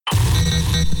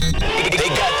They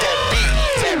got that beat,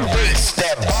 that bass,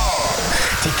 that bar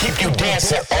to keep you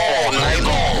dancing all night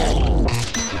long.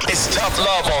 It's Tough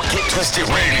Love on Get Twisted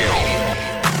Radio.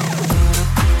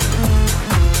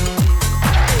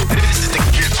 This is the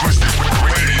Get Twisted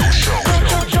Radio Show.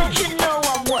 Don't you know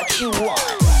I'm what you want?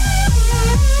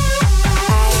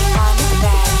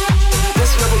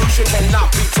 This revolution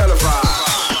cannot be televised.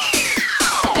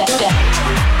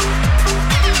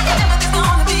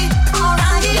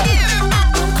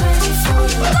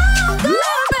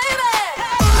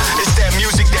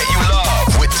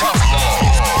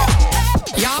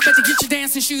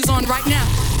 Shoes on right now.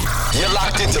 You're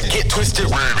locked into Get Twisted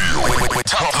Radio with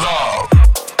Tough Love.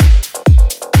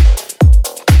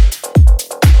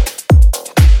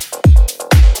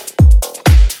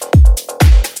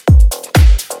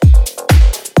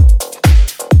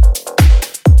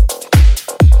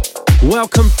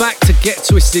 Welcome back to Get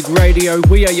Twisted Radio.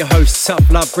 We are your hosts, Tough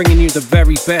Love, bringing you the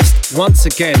very best once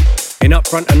again in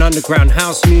upfront and underground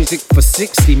house music for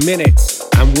 60 minutes.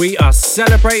 And we are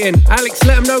celebrating. Alex,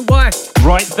 let them know why.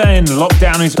 Right then,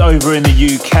 lockdown is over in the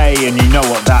UK, and you know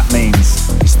what that means.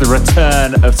 It's the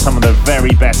return of some of the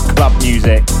very best club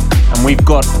music, and we've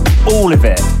got all of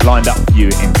it lined up for you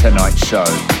in tonight's show.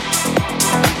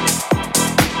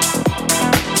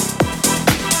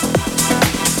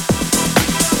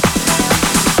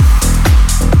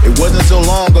 It wasn't so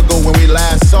long ago when we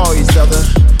last saw each other,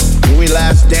 when we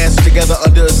last danced together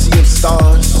under a sea of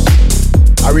stars.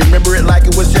 I remember it like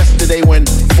it was yesterday when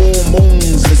full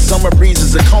moons and summer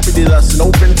breezes accompanied us in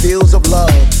open fields of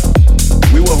love.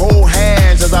 We would hold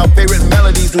hands as our favorite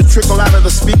melodies would trickle out of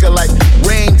the speaker like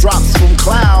raindrops from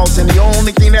clouds, and the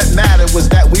only thing that mattered was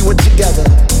that we were together.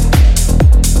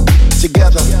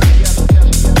 Together.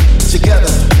 Together.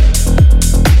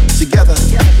 Together.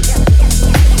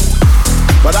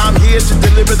 But I'm here to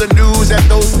deliver the news that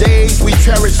those days we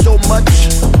cherish so much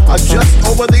are just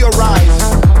over the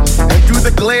horizon. And through the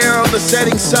glare of the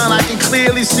setting sun, I can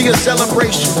clearly see a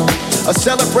celebration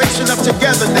of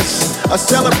togetherness, a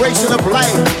celebration of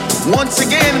life. Once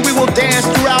again, we will dance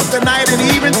throughout the night and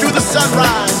even through the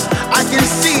sunrise. I can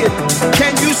see it.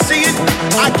 Can you see it?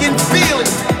 I can feel it.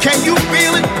 Can you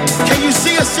feel it? Can you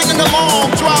see us singing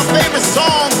along to our favorite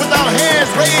songs with our hands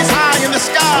raised high in the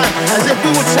sky as if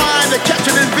we were trying to catch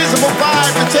an invisible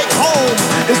vibe to take home?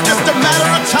 It's just a matter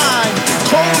of time.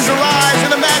 Close your eyes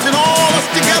and imagine all us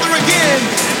together again.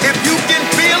 If you can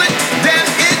feel it, then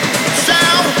it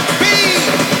shall be.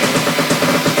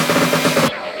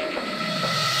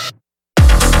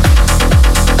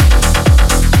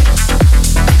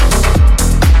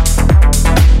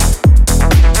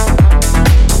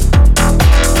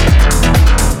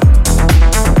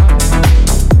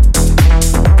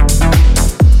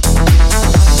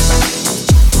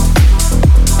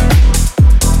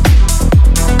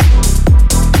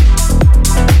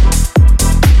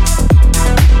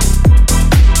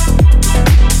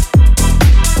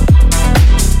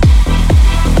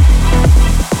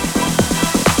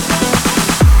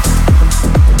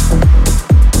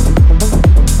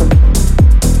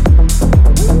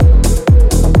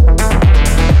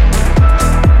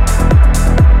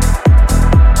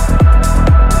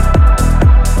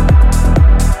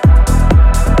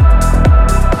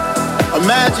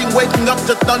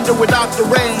 Thunder without the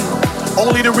rain,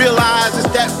 only to realize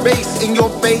it's that bass in your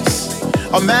face.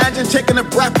 Imagine taking a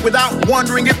breath without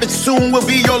wondering if it soon will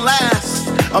be your last.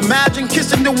 Imagine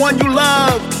kissing the one you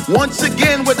love once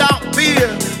again without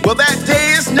fear. Well, that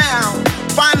day is now.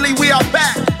 Finally, we are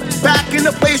back in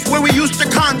the place where we used to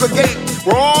congregate.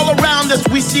 Where all around us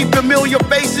we see familiar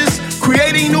faces,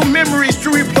 creating new memories to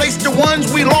replace the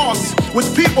ones we lost.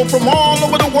 With people from all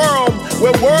over the world,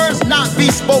 where words not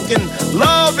be spoken.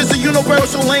 Love is a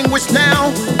universal language now.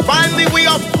 Finally we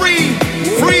are free,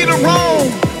 free to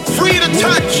roam, free to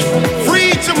touch,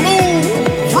 free to move,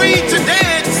 free to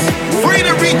dance, free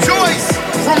to rejoice.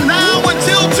 From now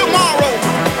until tomorrow,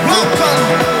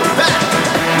 welcome back.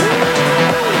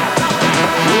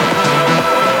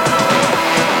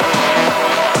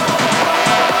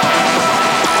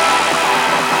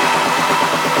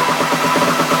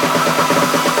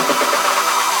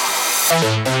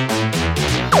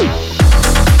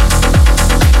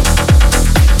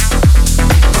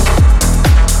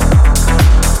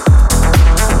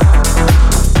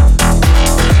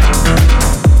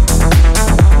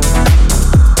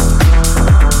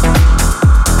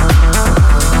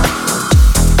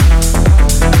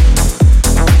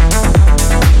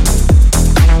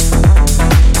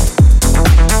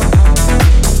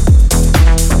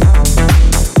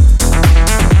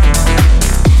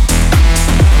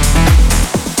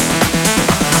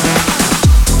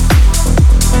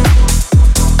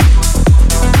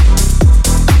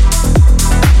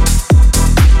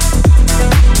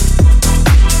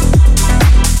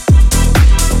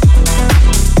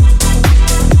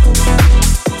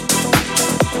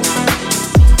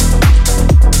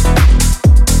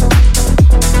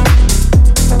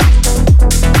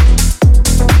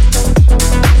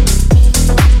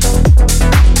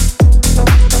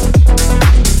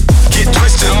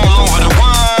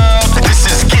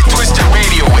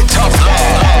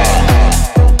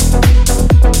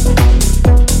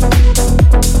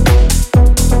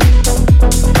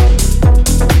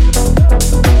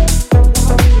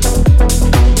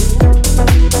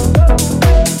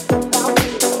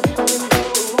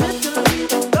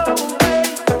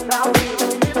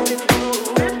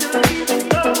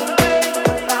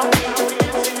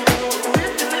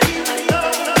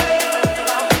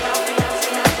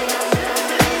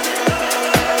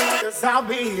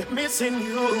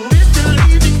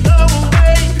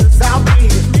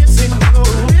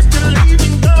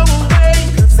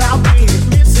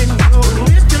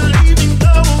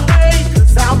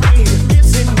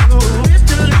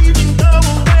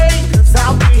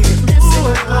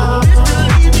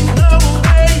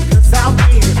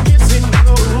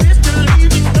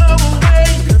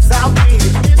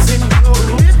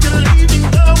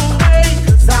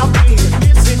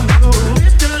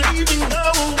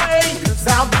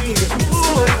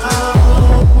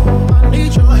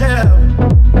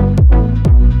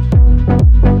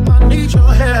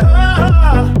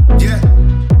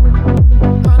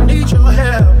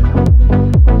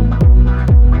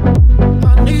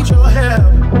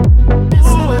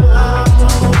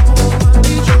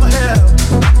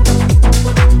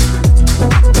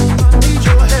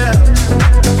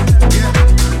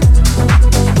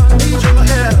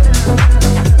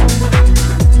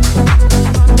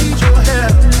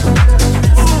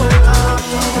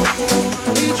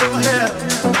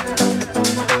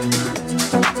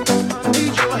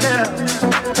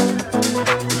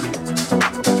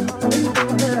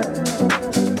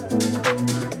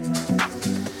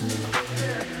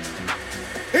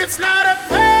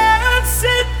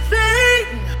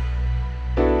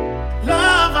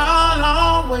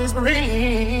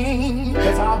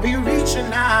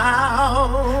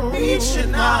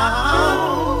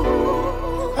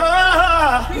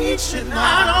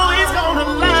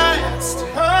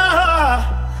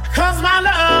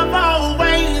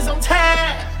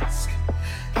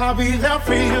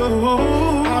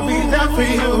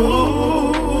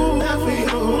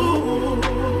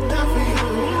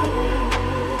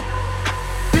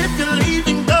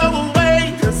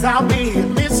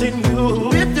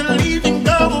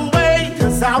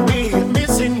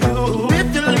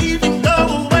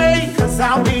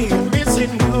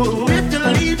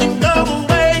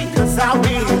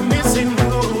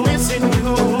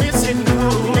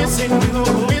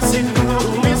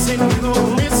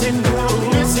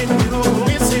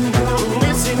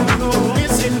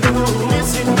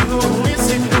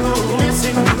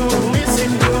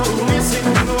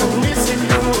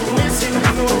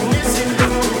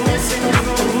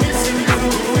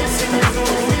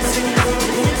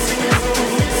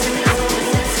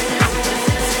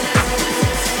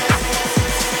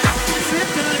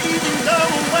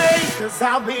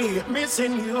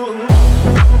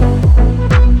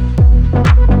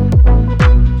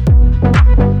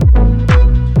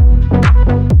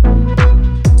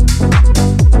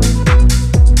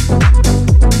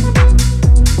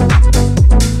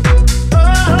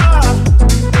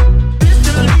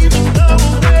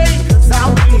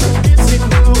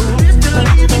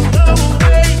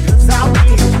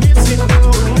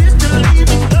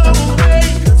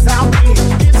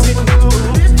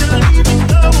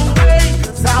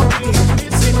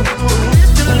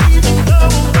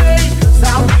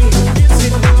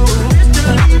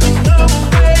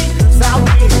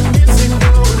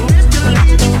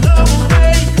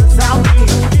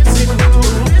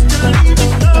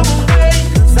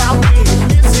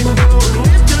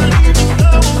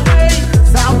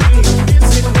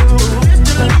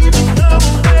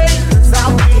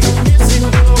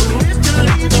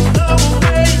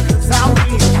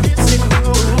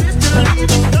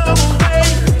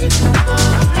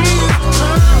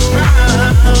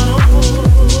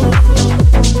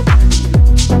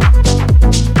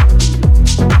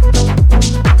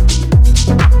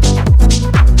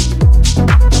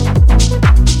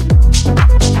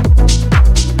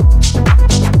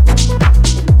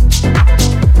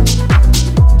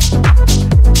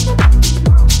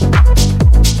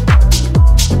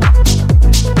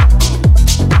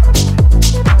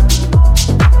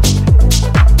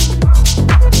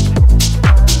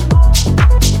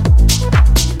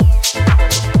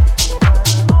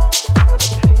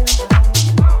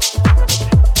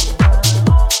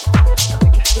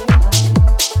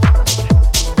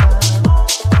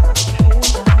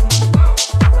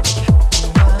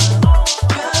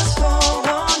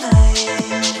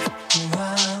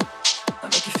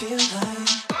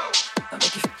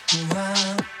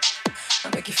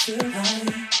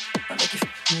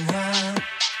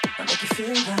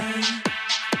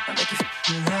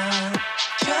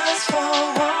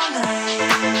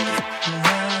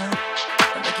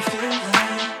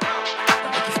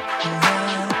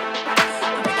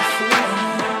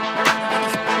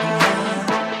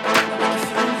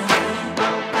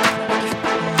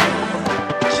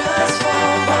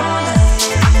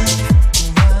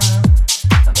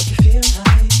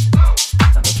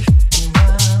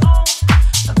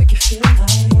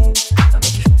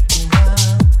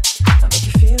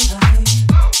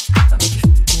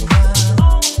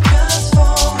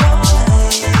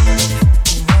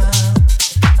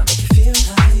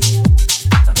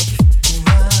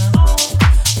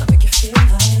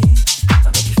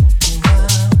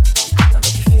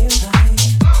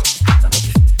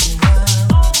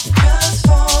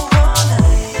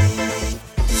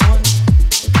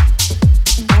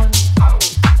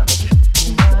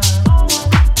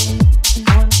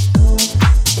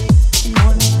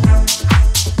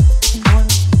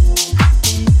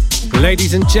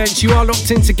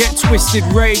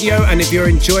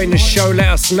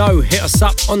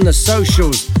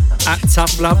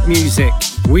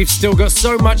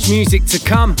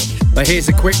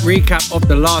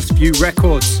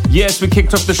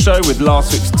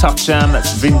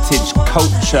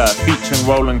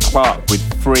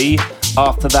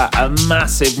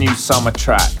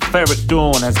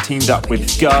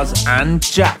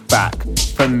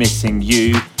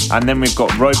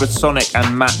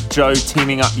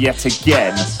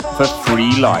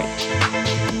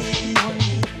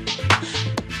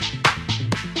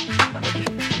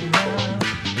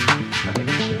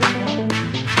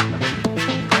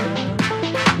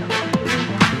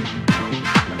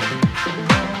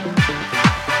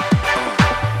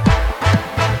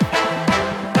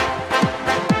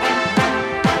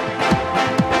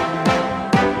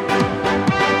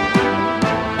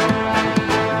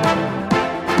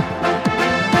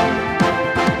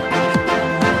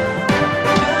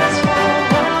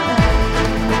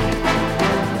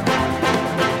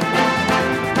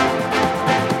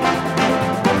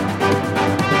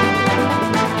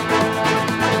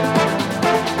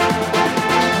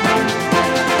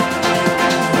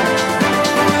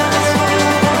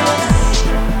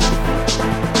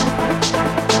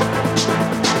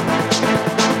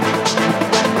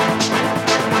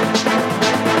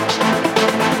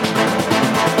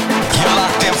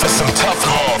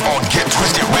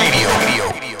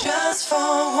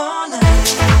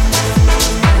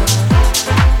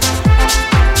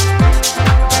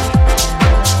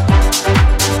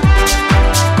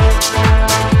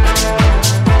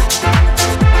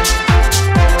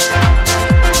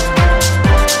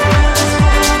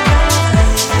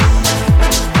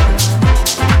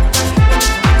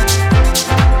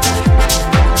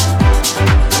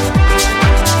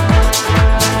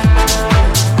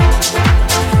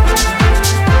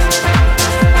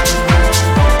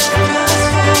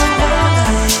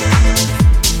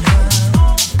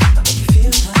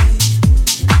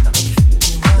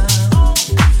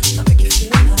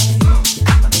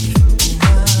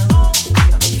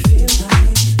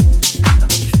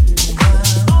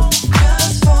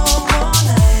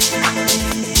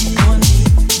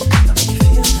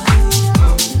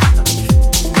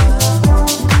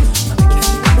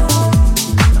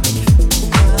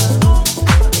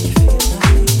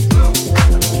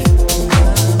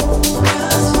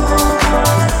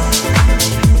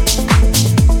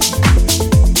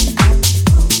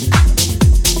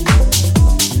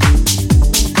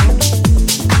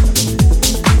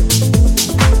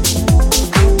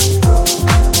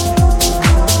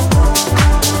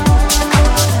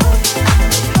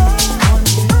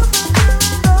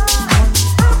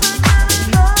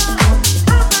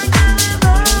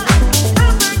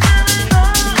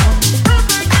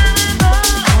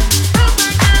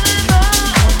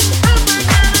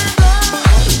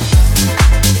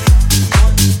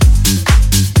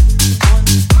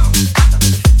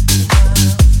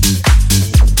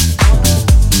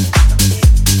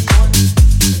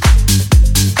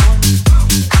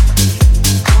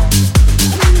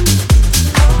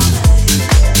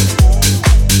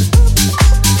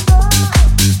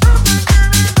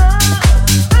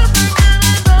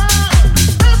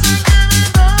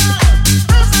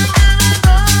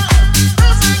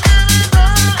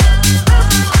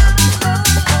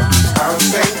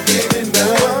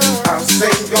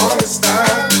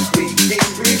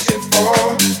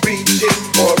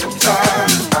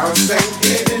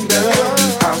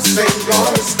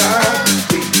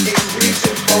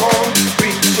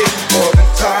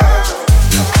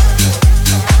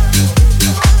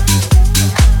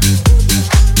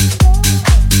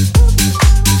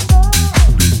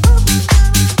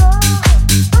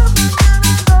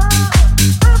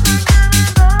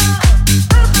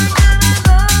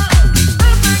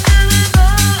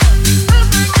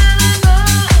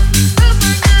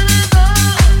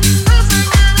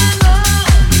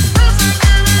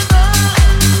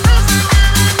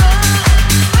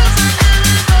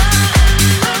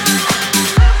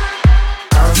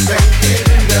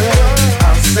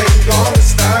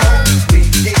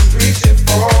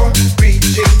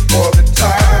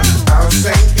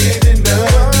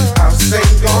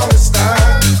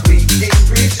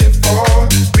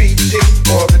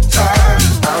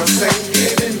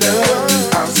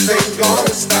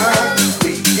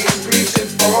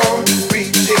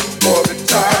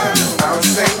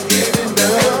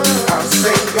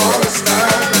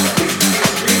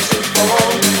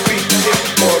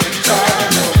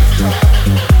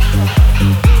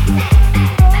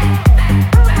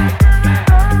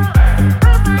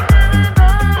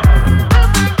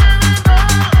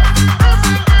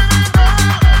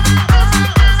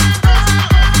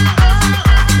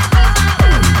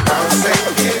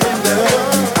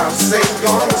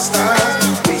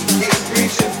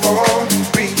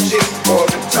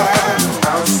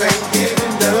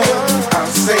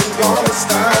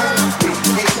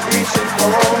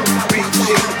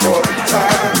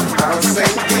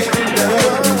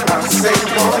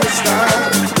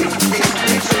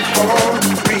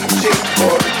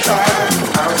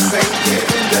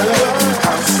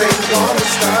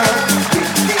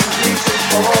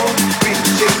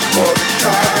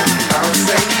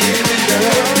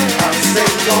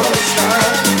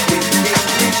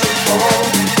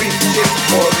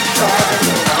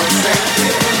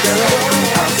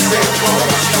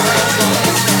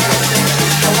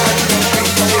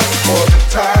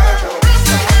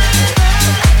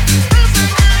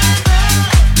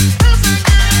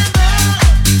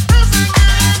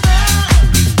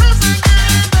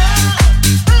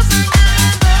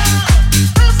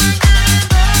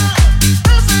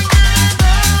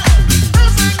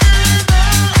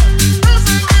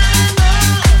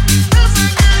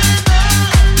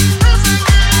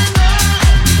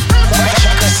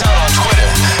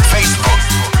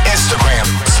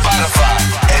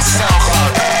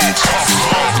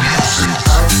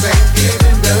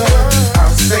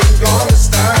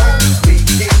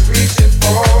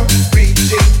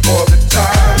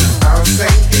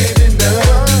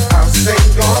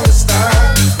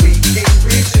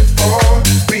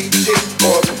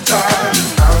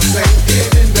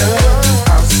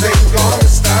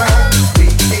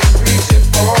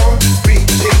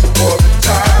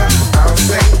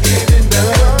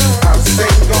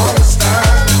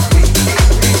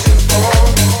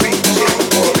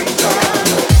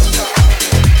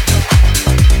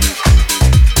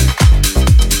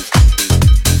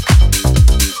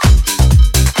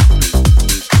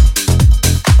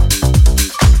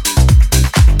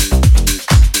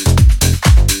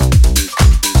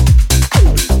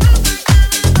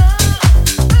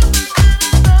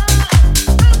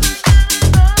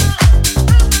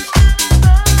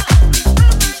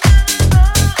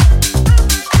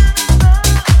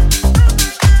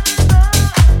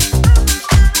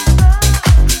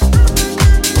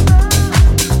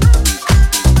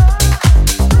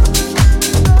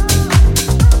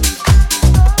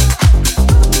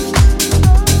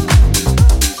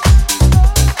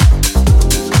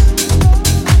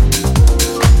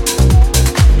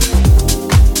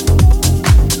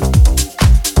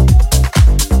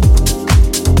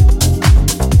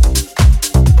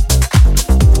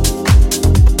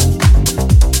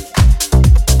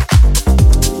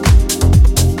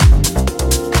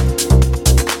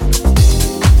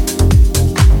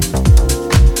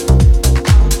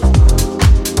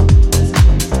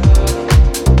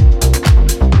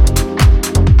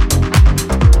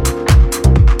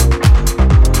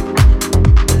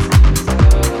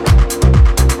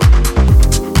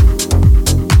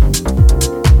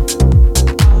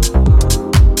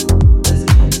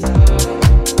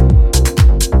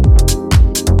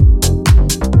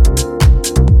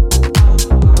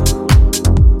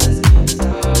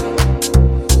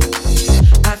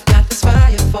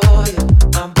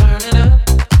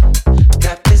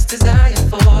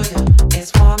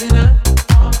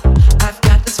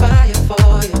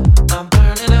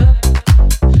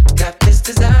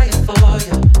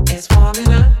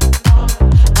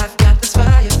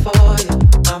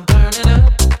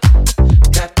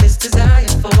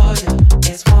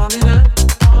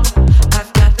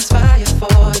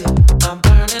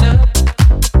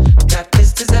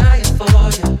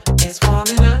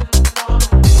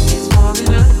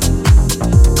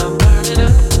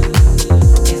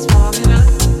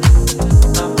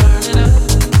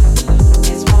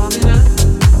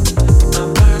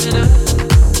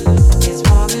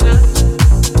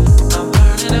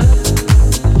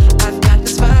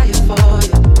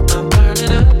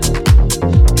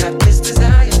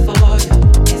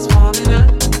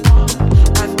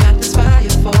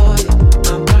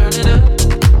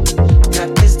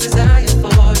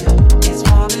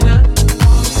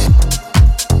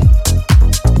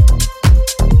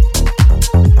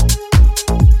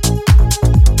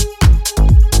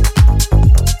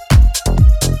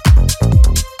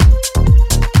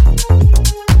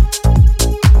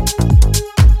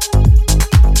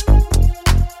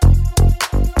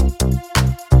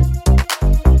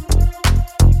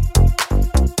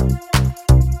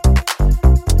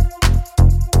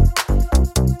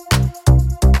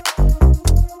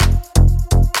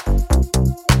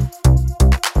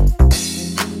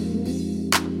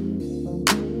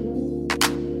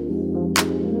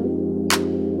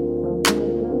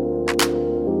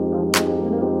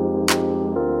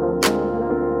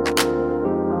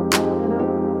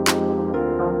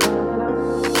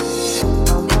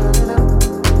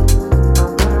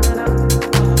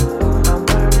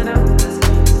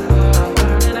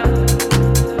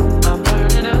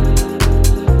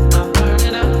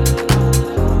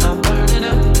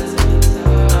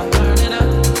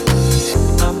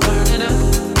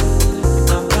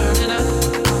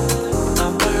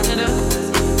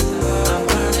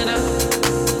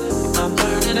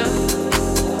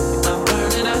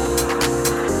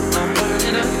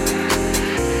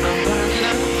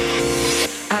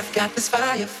 got this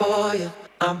fire for you.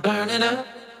 I'm burning up.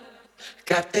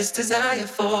 Got this desire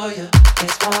for you.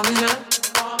 It's warming up.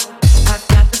 I've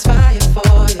got this fire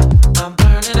for you. I'm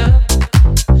burning up.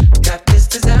 Got this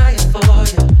desire for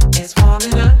you. It's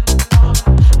warming up.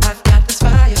 I've got this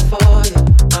fire for you.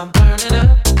 I'm burning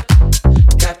up.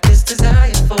 Got this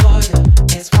desire for you.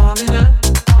 It's warming up.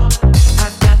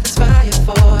 I've got this fire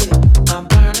for you. I'm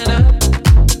burning up.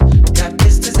 Got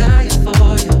this desire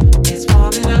for you. It's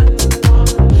warming up.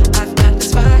 I've got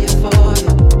this fire for you.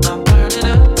 I'm burning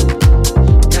up.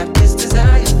 Got this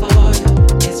desire for you.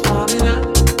 It's warming up.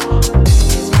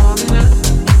 It's warming up.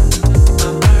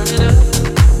 I'm burning up.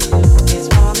 It's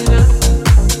warming up.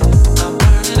 I'm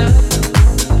burning up.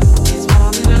 It's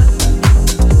warming up.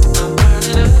 I'm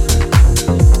burning up.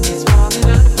 It's warming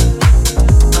up.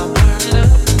 I'm burning up.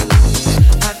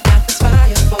 I've got this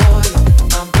fire for you.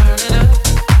 I'm burning up.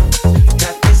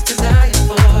 Got this desire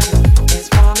for you. It's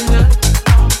warming up.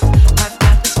 I've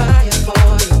got this fire for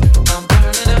you. I'm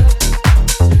burning up.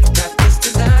 Got this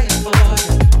desire for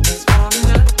you. It's warming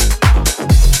up.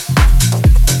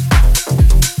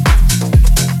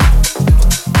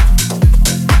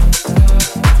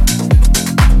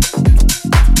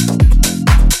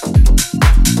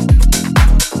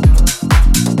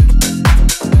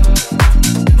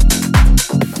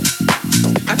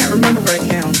 I can't remember right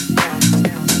now.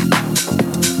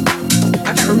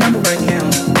 I can't remember right now.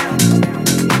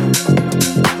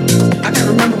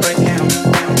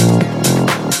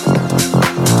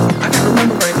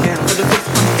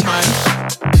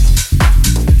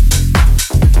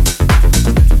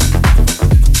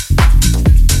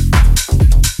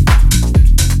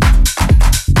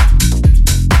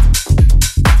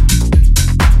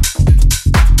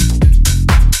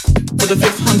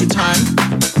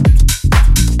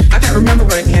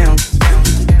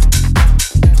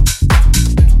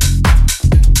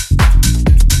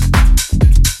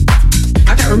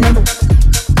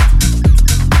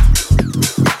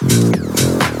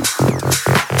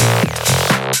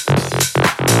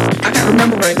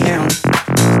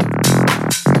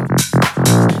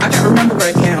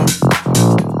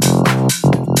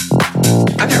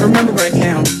 I can't remember right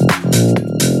now.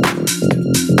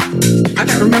 I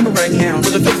can't remember right now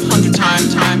for the 500th time.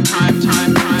 For the 500th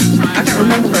time. I can't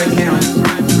remember right now.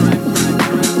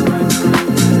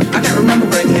 I can't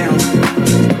remember.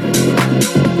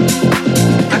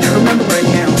 I can't remember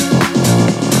right now.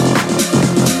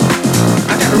 I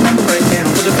can't remember right now. I can't remember right now.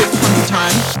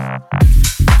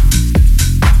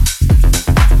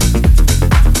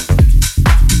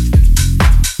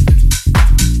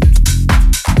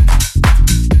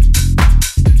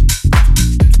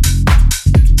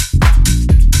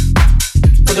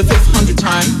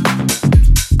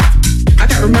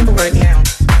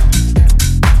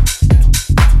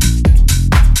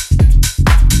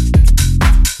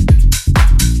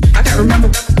 I can't remember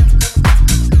right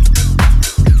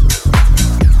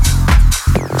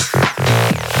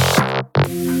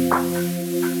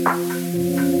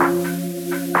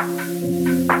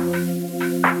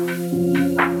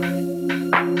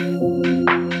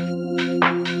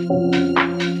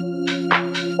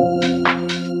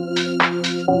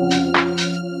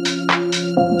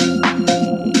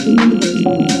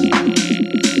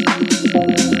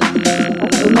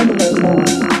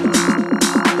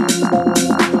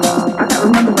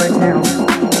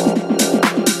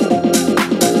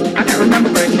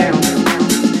now for the 500th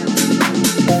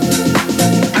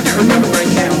time.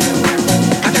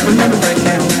 I can't remember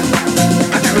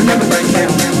right now.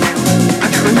 I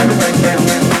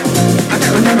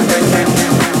can't remember right now.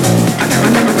 I can't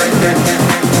remember right now.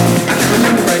 I can't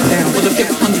remember right now for the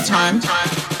 500th time.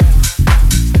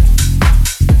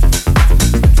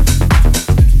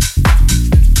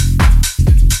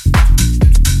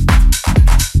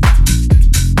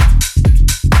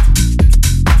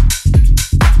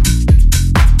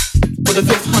 For the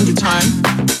 500th time.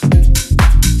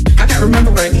 I can't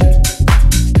remember right now.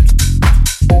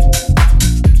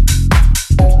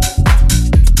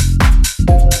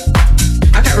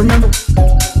 I can't remember.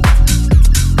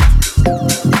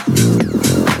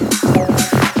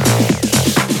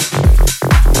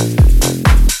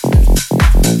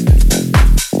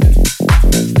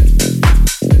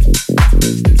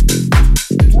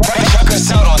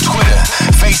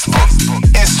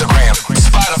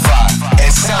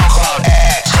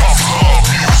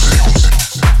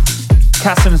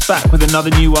 Back with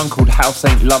another new one called House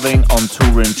Ain't Loving on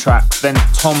Toolroom Tracks. Then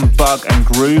Tom Bug and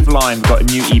Grooveline got a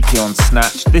new EP on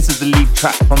Snatch. This is the lead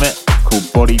track from it called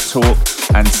Body Talk,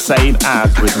 and Save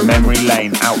As with Memory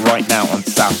Lane out right now on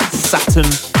South Saturn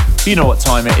You know what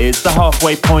time it is, the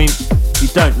halfway point. If you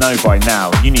don't know by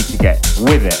now, you need to get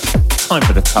with it. Time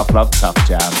for the Tough Love Tough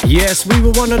Jam. Yes, we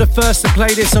were one of the first to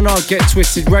play this on our Get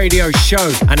Twisted radio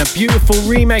show, and a beautiful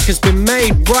remake has been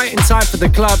made right in time for the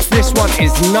clubs. This one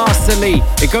is Nastily.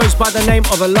 It goes by the name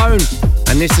of Alone,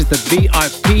 and this is the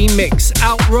VIP mix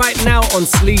out right now on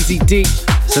Sleazy Deep.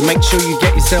 So make sure you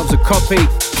get yourselves a copy,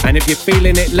 and if you're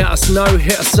feeling it, let us know.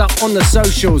 Hit us up on the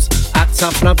socials at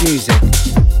Tough Love Music.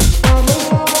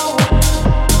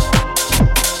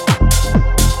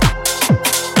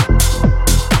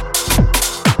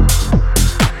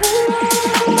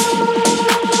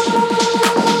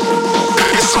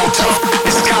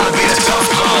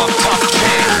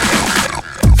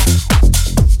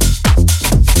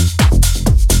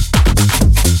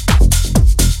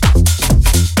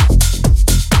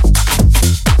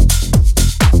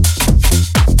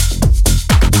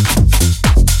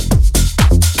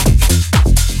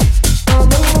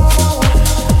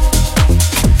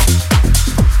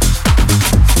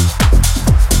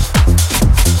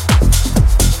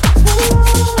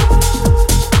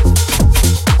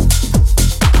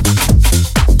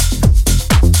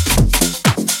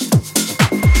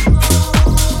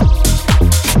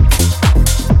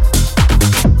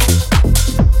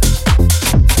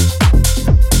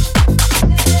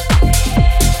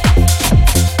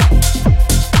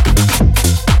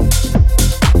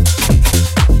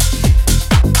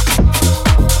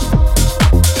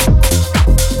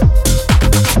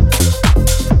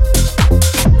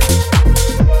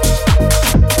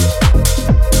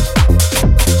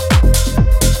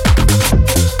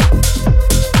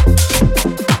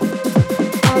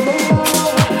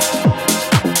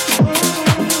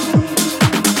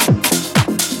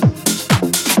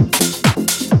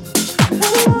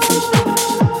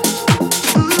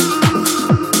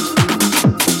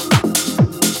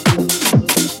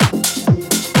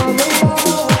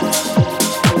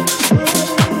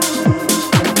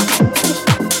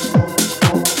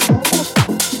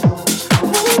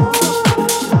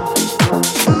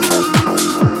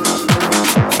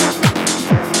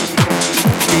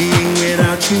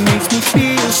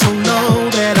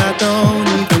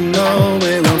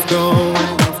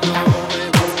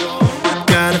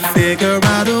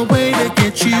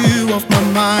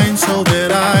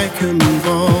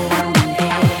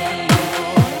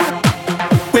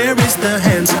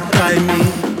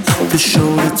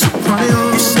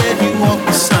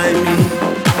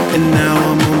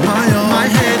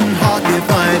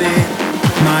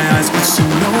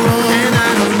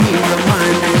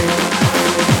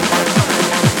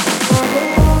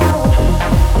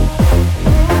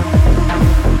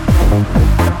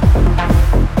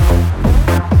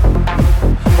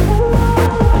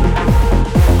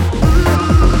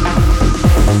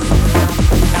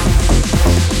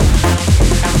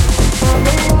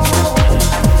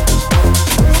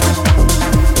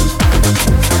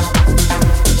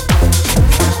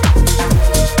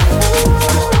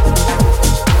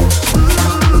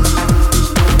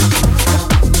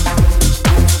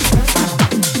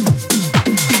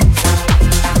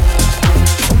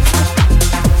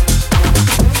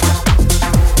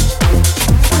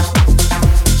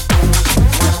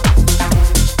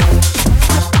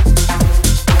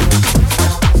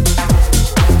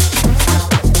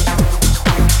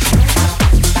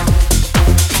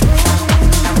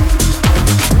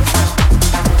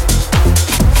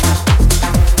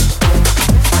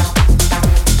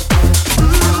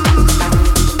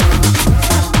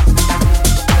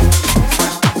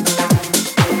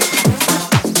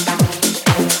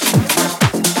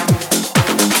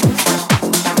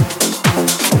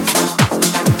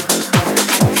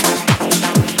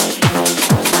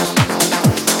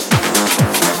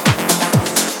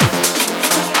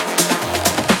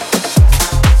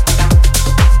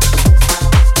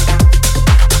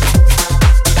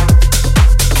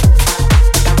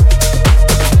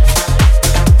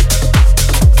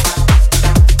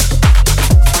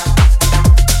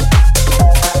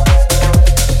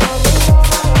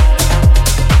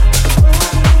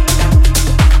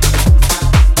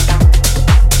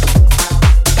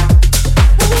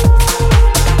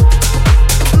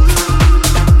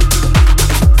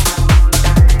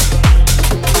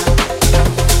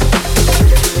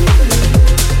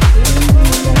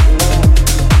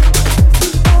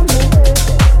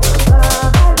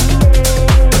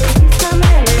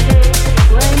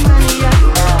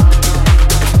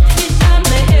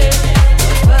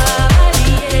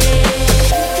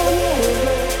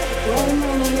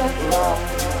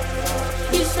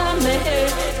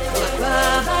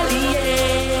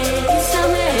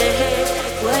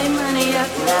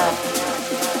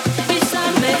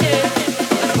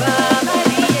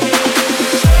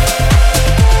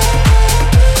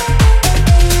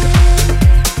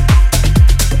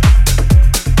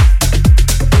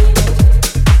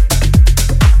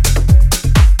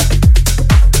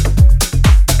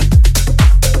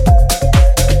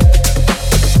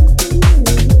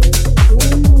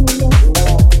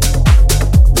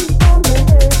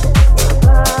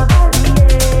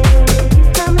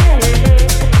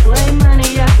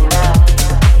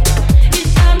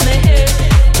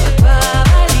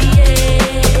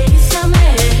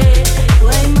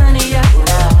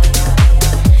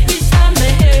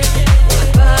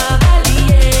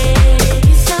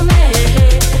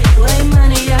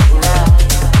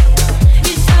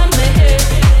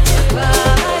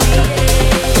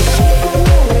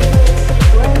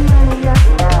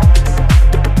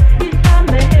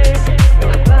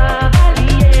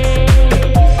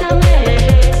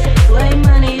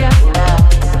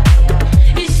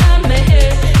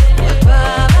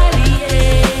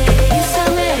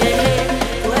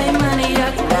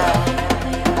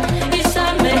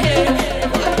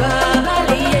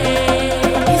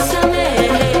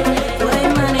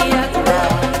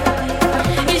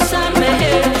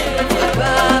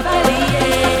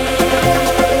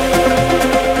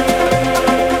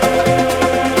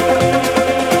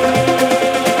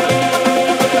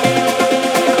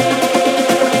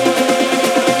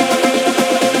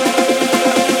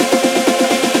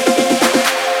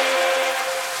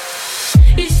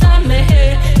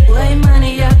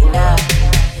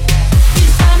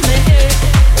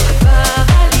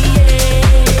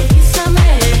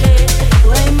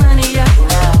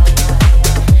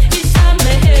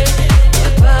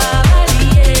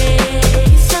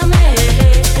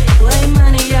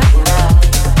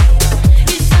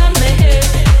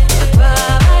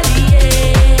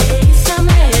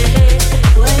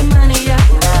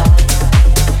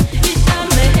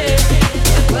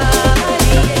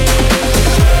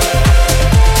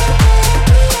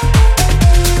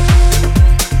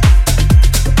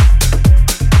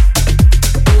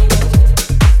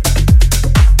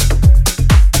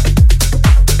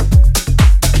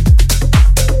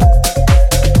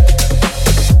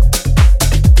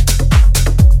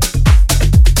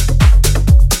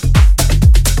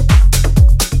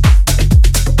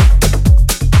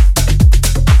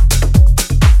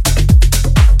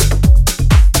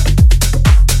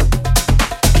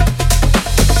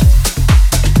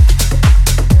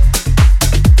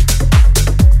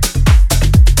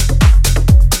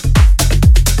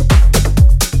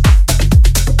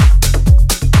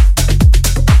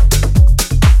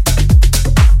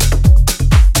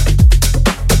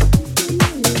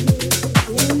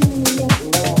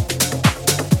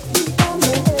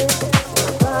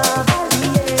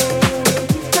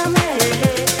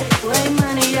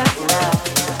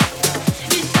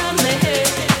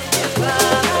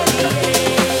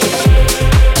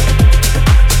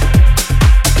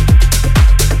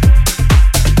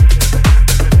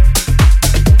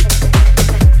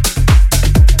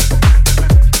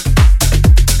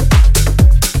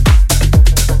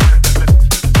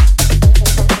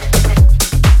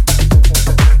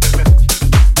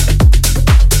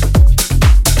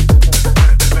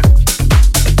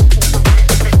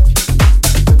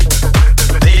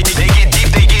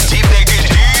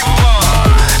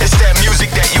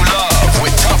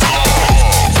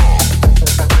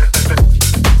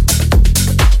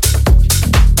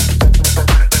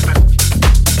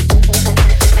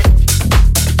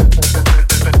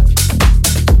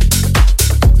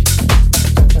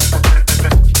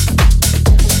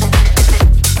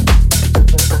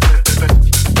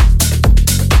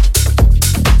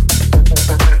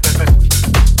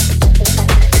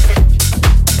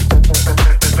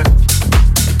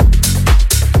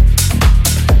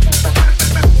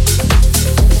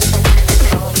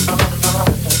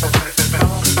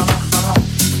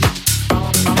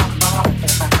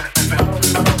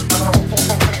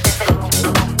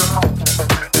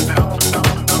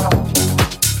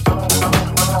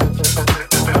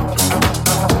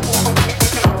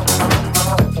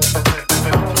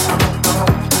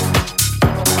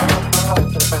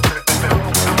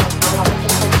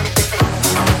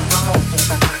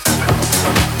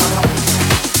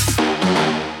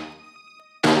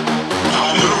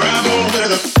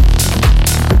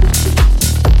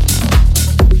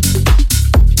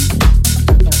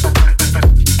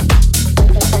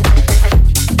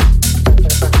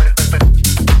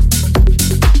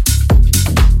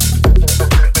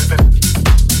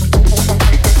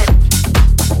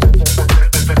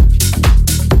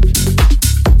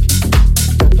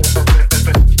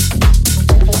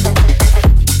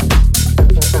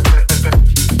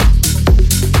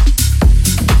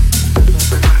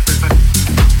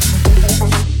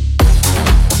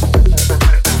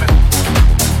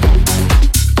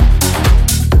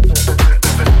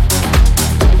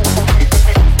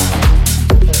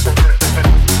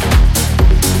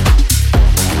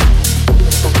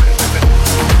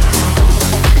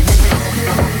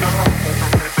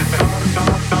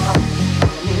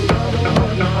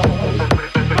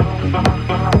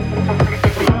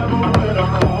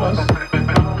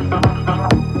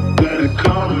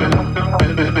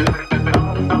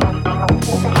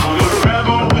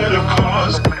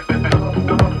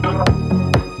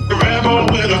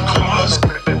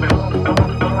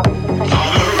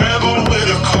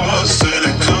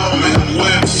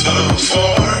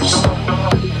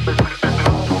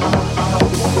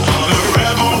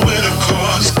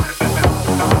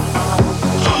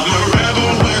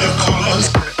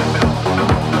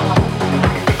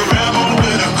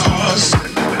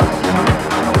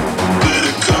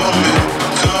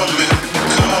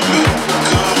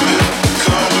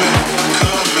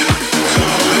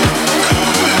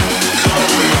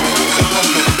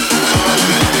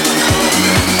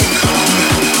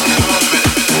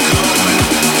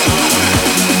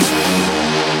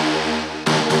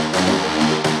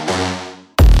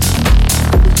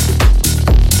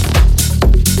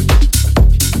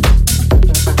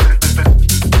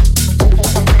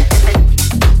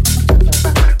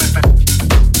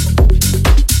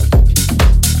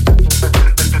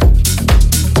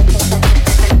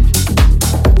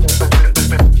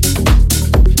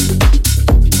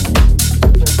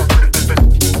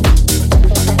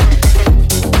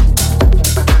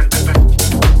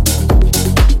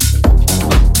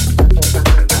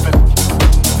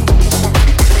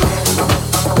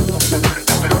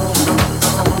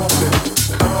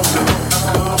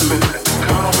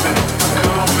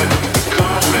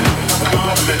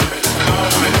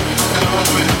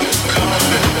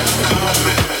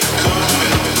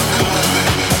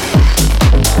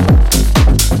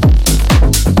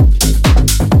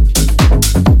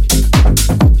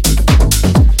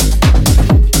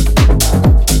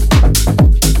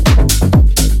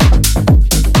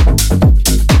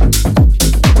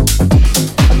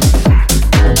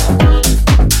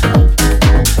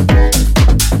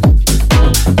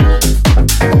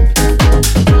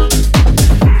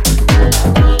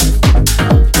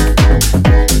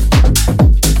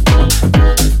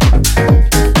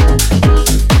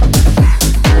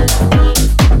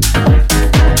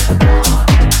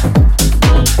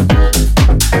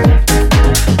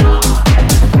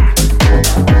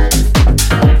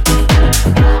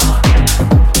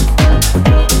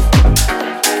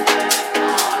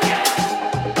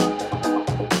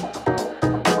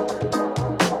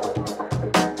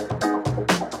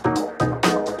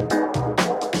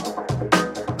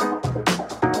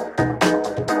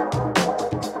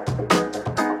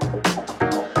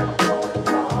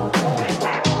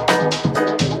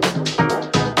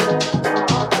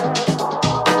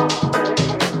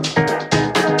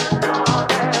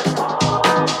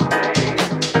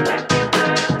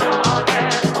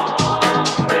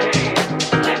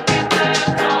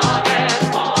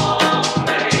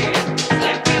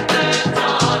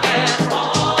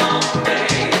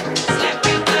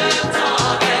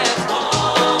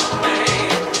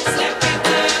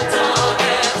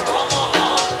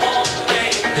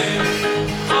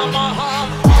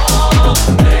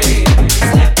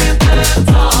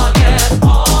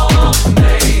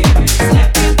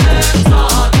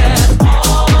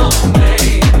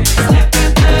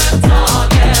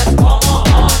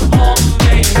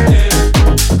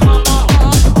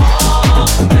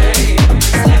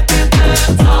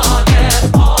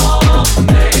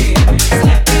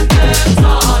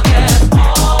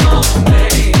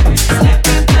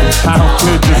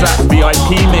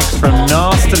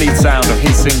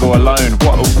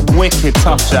 wicked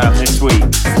tough jam this week,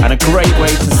 and a great way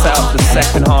to set up the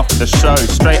second half of the show.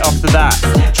 Straight after that,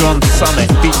 John Summit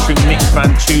featuring Nick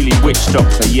Fanciulli, Witch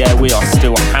Doctor. Yeah, we are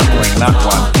still hammering that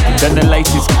one. Then the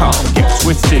latest cut on Get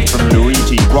Twisted from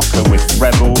Luigi Rocca with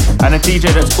Rebel, and a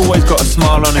DJ that's always got a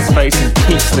smile on his face and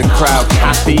keeps the crowd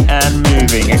happy and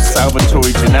moving. It's Salvatore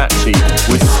Giannacci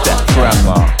with Step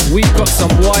Grandma. We've got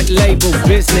some white label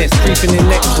business creeping in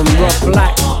next from Rob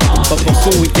Black. But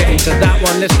before we get into that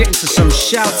one, let's get into some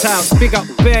shout outs. Big up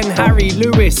Ben, Harry,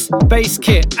 Lewis, Bass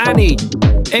Kit, Annie,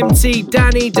 MT,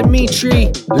 Danny,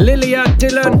 Dimitri, Lilia,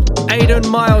 Dylan, Aidan,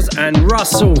 Miles and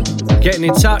Russell. Getting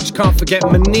in touch, can't forget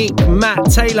Monique,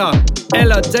 Matt, Taylor,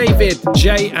 Ella, David,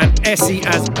 Jay and Essie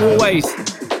as always.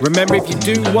 Remember, if you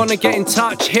do want to get in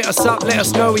touch, hit us up, let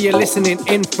us know where you're listening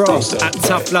in from. At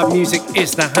Tough Love Music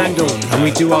is the handle, and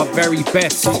we do our very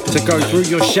best to go through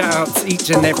your shout-outs each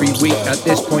and every week at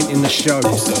this point in the show.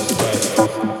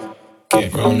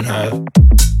 Get grown high.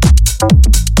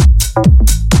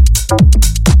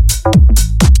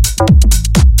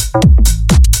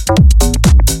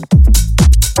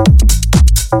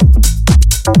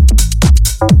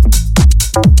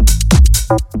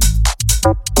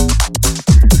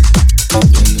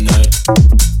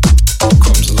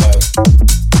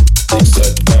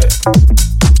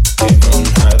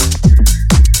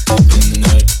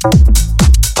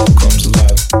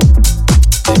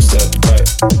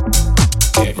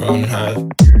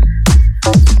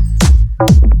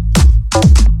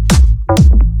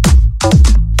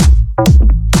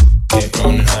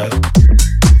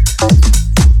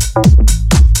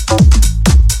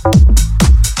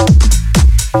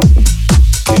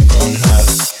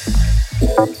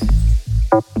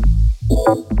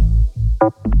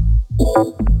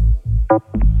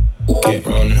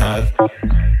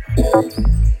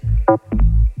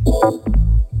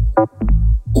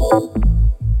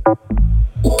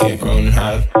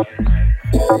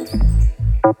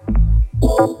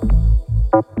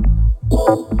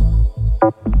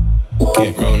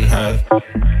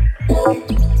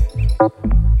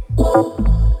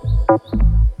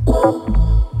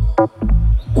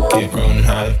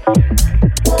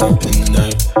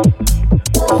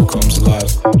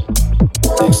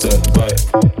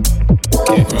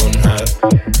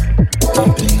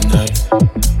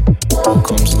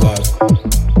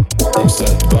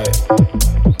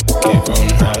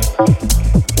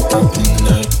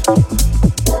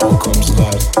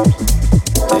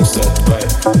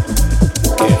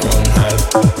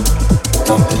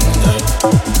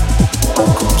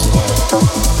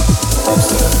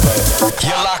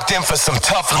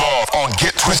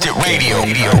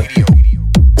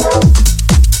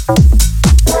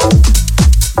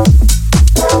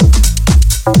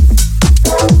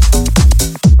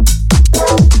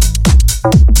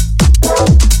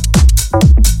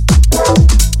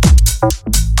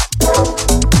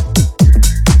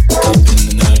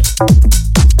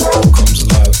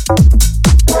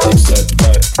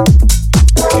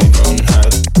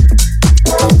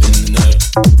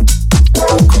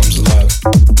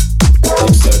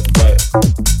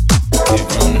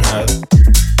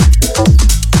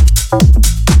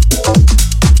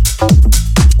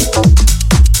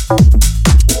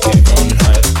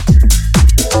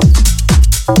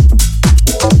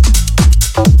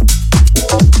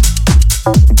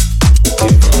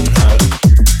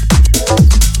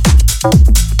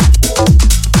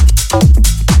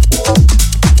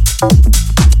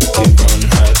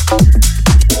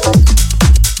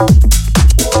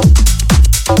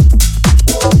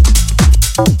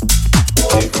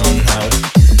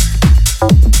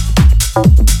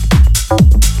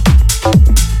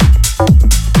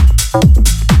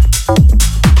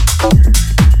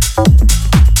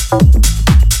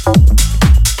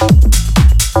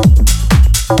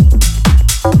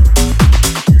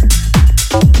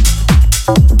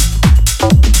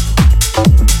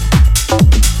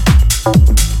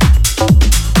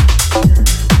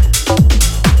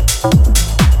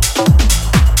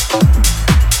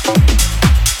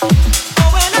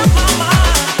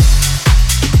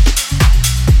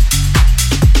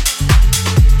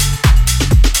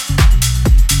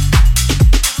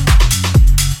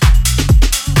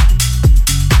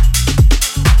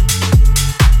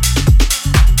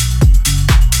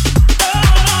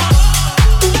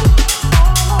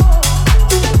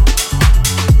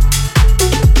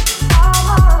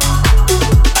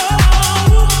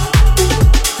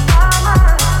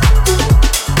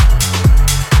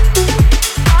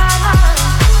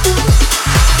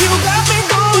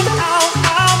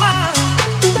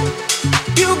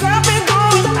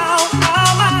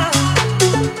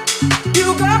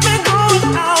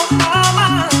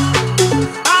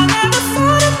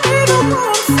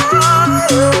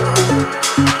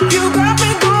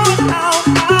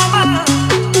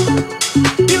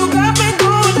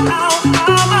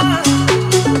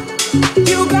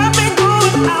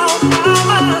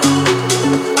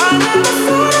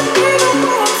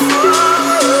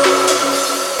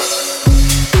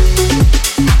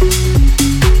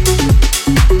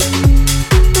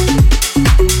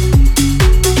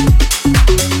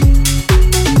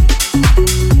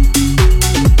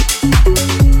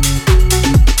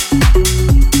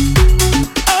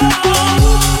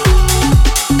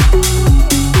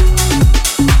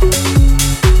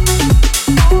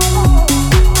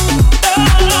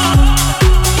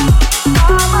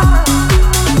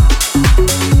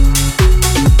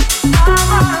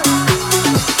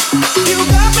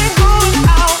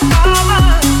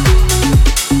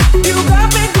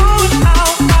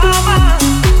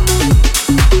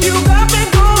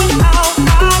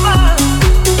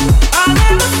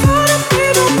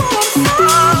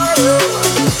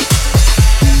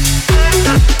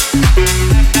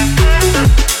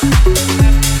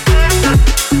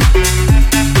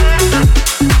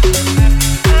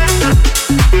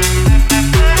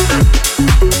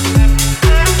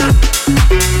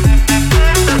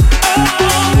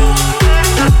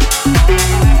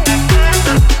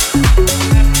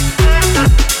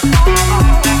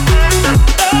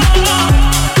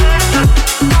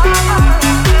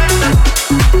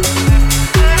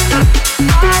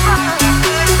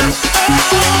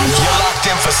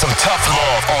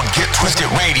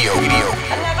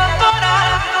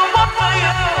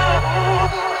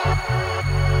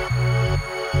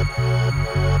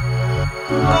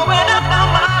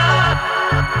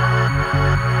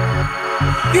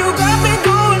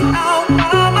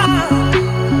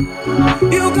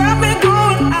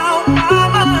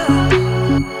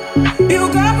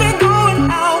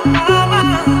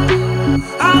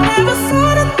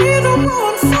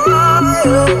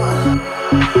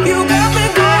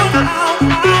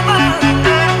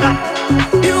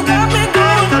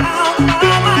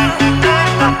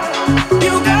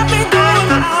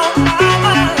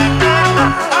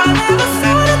 I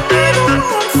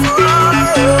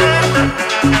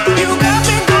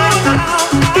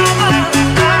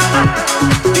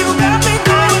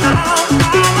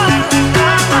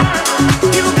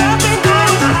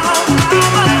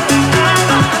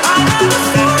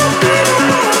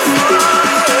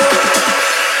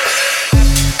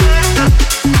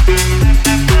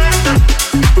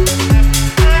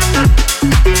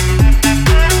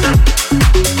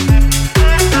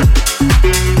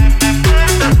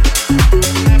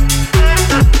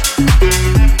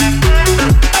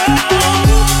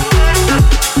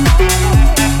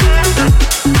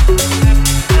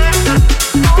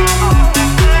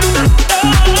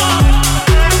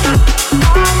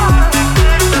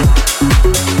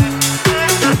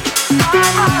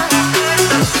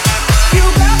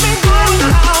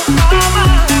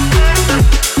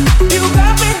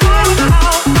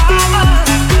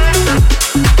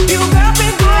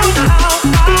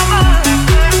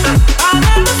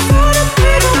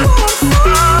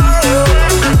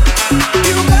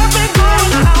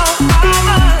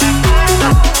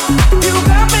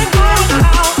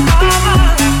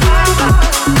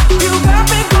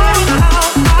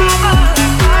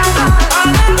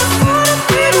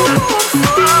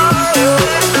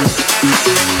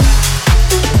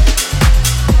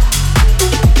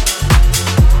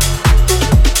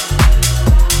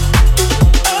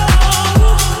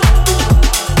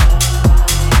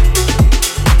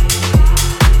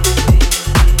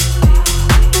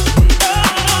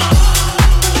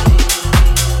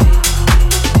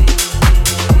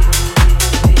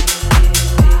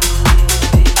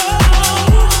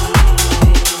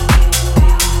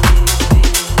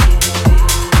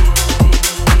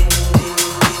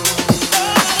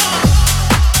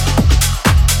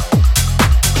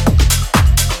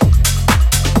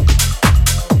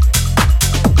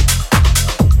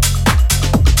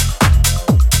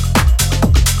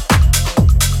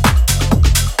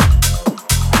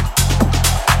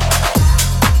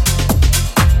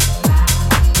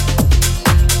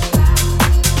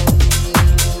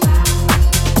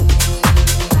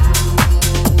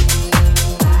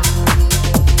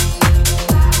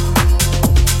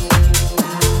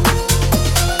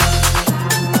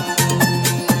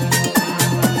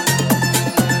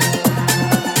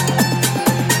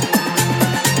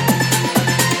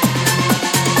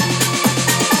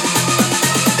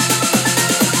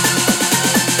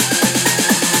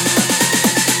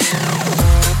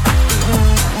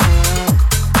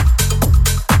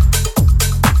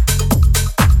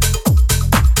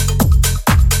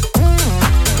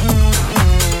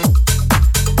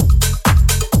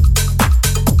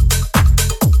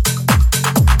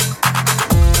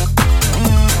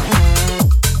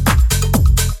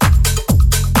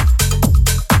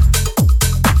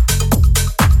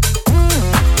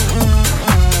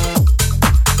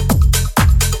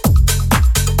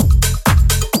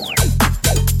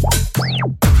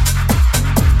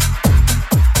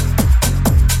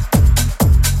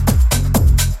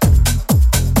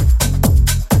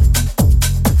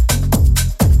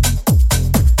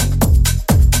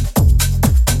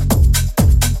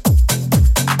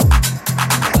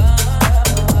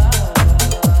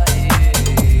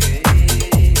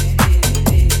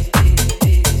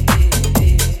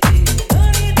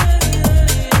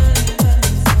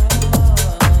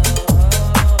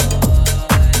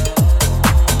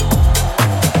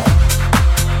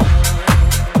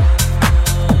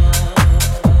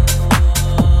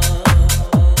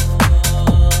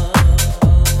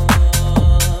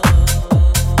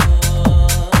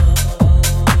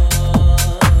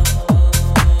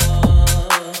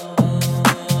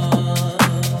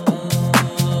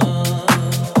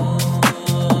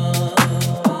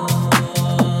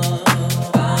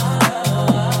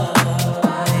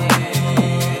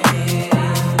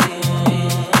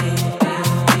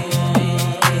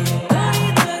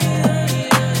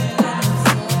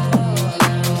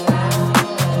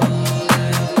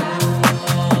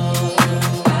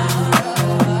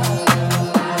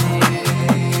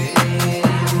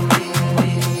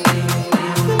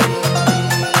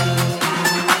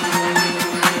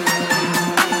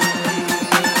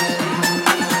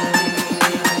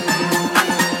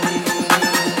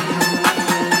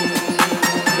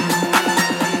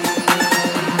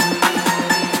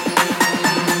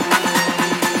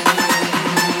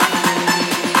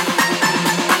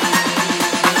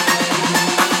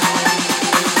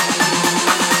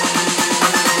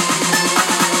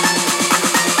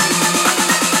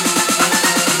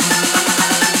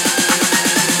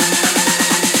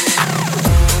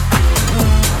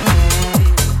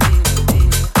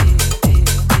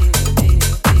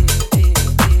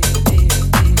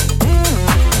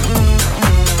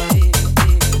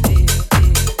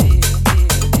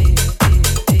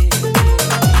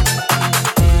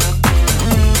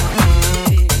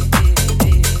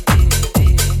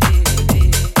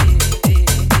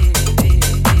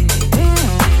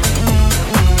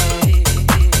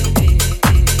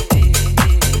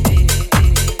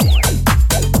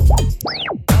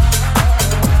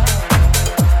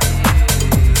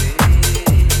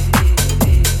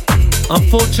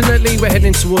Unfortunately, we're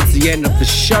heading towards the end of the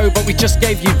show, but we just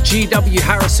gave you GW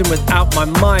Harrison with Out My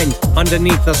Mind.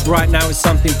 Underneath us right now is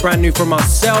something brand new from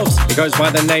ourselves. It goes by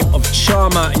the name of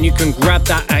Charmer, and you can grab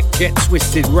that at Get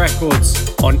Twisted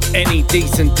Records on any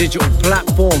decent digital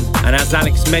platform. And as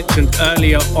Alex mentioned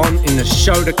earlier on in the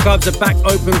show, the clubs are back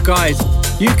open, guys.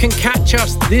 You can catch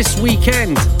us this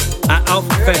weekend at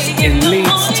Alpha Fest in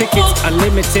Leeds. Tickets are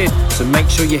limited, so make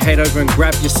sure you head over and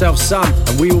grab yourself some.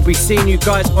 And we will be seeing you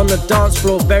guys on the dance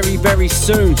floor very, very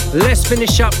soon. Let's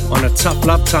finish up on a Tough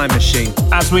Love Time Machine.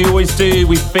 As we always do,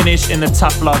 we finish in the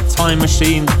Tough Love Time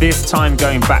Machine, this time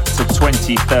going back to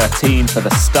 2013 for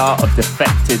the start of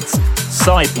Defected's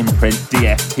side imprint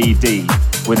DFPD,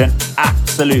 with an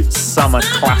absolute summer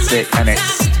classic, and it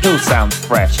still sounds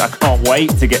fresh. I can't wait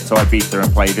to get to Ibiza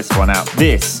and play this one out.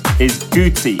 This is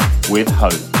Gucci with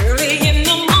Hope. Early in the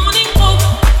morning,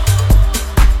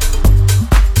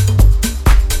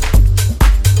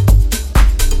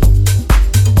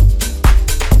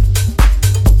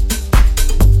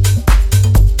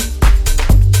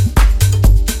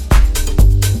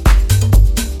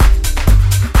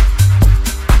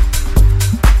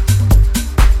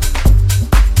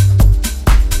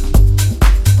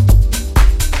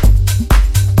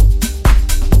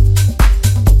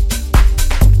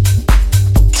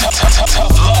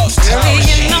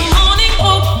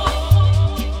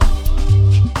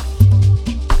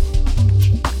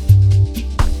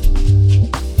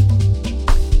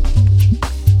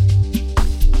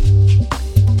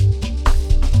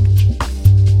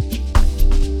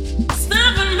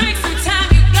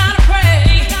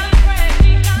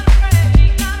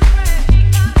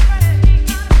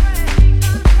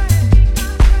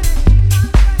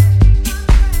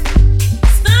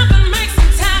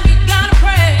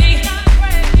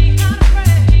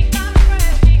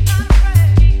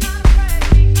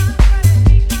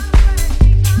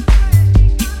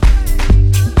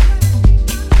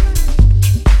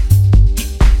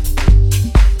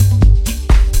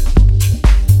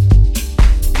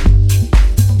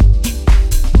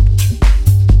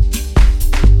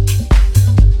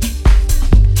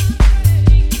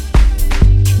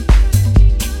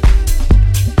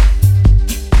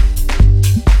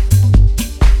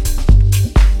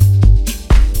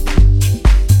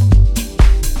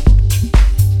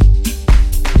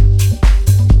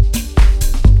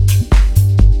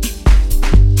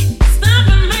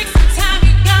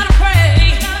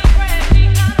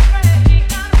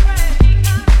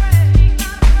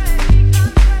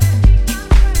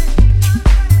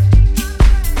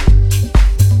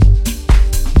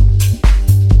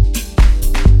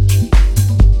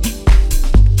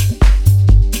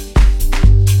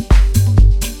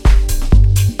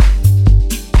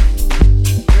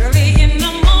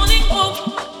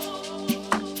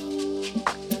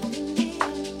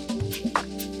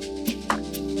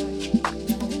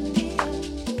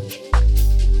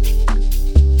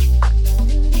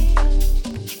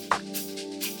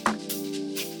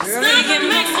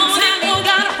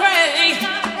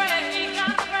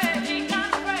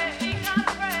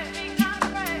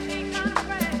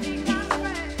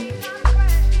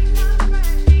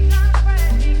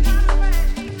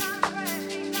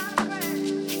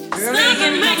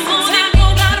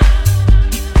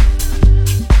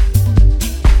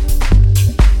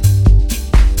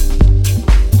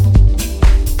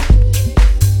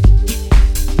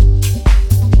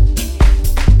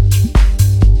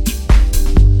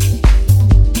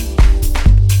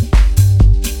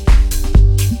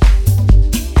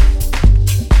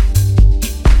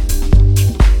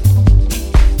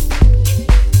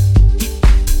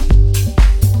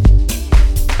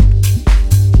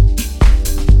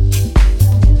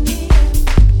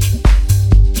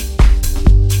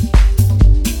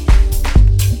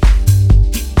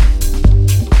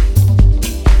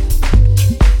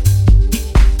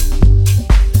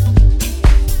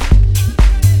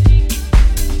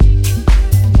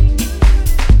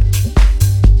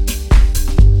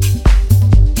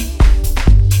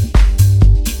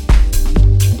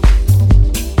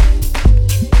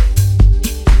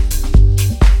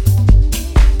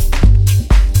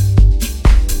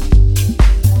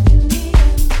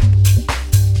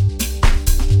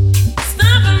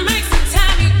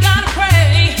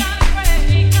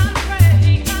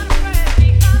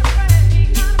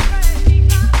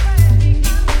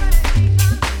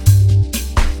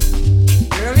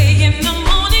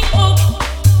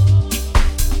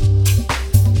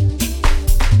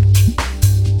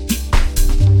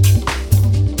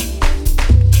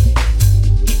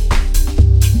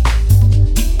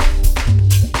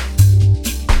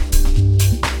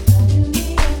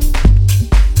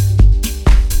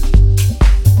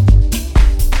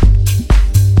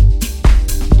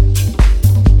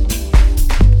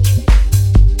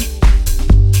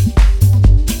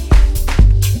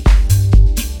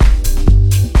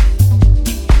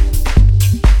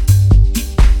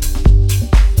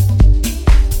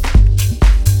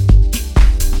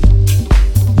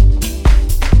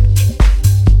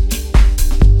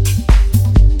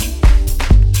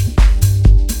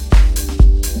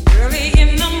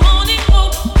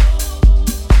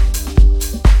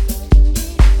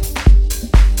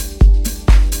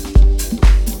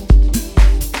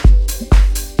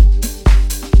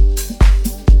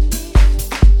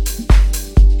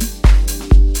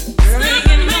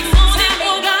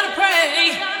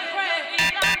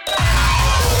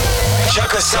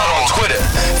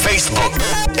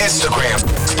 Instagram,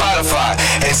 Spotify,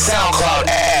 and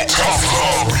SoundCloud